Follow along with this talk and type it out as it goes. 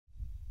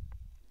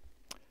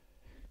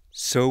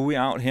So we're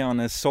out here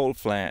on a salt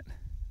flat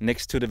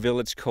next to the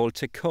village called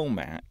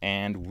Tacoma,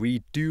 and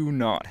we do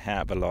not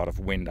have a lot of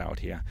wind out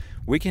here.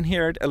 We can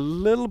hear it a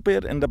little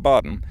bit in the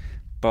bottom,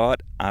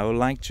 but I would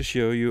like to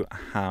show you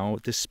how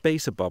the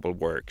Spacer Bubble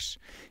works.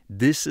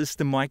 This is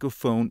the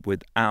microphone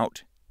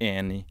without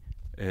any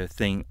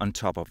thing on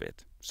top of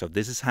it. So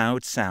this is how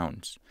it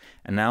sounds.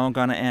 And now I'm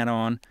gonna add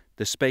on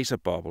the Spacer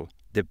Bubble,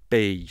 the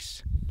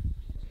bass.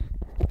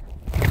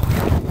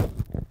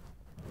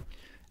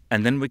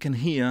 And then we can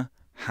hear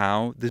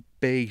how the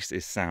bass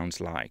sounds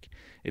like.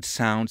 It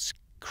sounds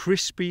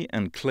crispy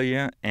and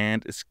clear,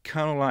 and it's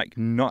kind of like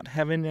not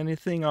having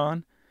anything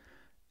on.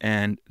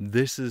 And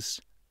this is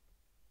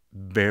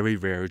very,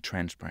 very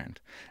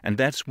transparent. And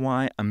that's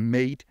why I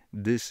made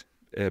this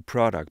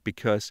product,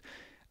 because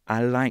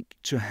I like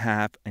to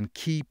have and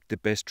keep the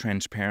best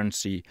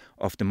transparency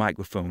of the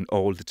microphone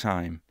all the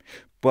time.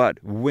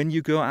 But when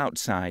you go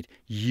outside,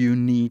 you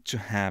need to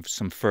have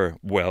some fur.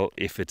 Well,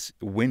 if it's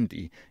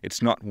windy, it's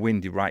not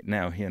windy right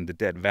now here in the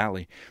Dead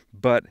Valley,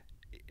 but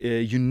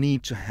you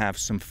need to have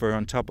some fur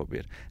on top of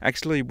it.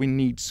 Actually, we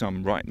need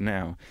some right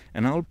now.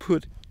 And I'll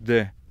put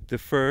the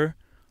fur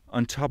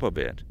on top of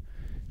it.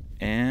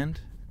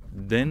 And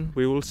then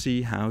we will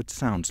see how it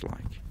sounds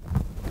like.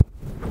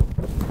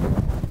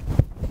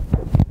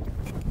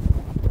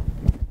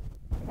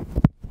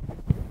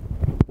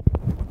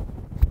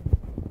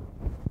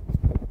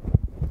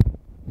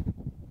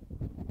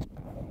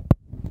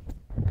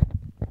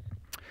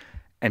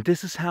 And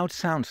this is how it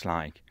sounds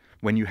like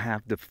when you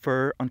have the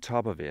fur on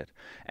top of it.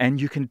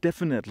 And you can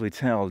definitely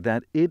tell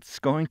that it's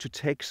going to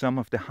take some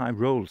of the high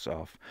rolls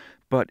off,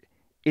 but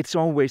it's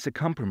always a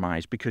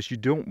compromise because you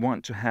don't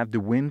want to have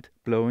the wind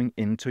blowing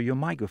into your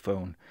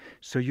microphone.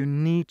 So you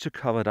need to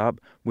cover it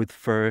up with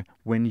fur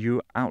when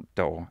you're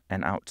outdoor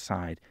and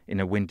outside in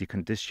a windy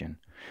condition.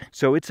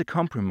 So it's a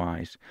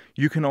compromise.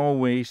 You can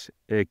always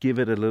give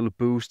it a little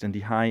boost in the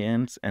high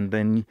ends, and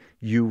then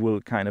you will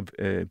kind of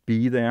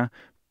be there.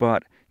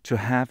 But to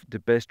have the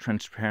best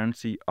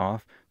transparency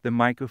of the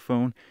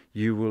microphone,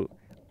 you will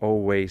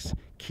always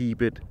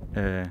keep it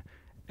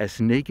as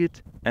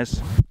naked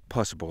as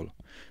possible,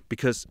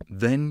 because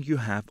then you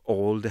have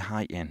all the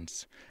high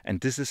ends.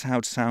 And this is how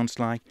it sounds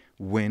like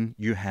when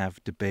you have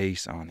the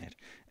bass on it.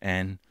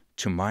 And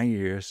to my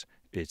ears,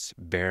 it's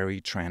very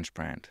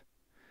transparent.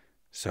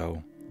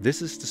 So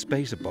this is the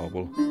Spacer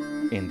Bubble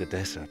in the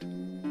desert.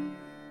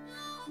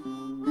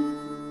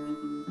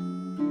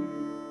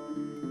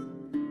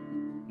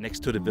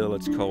 Next to the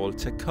village called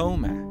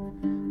Tacoma,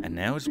 and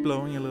now it's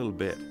blowing a little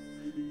bit.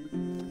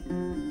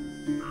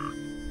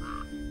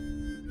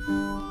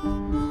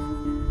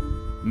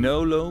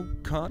 No low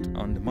cut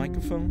on the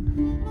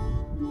microphone.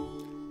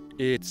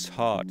 It's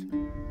hot.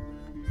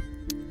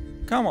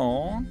 Come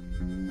on.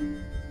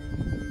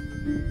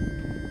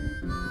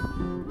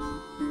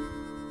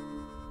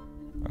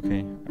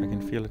 Okay, I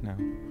can feel it now.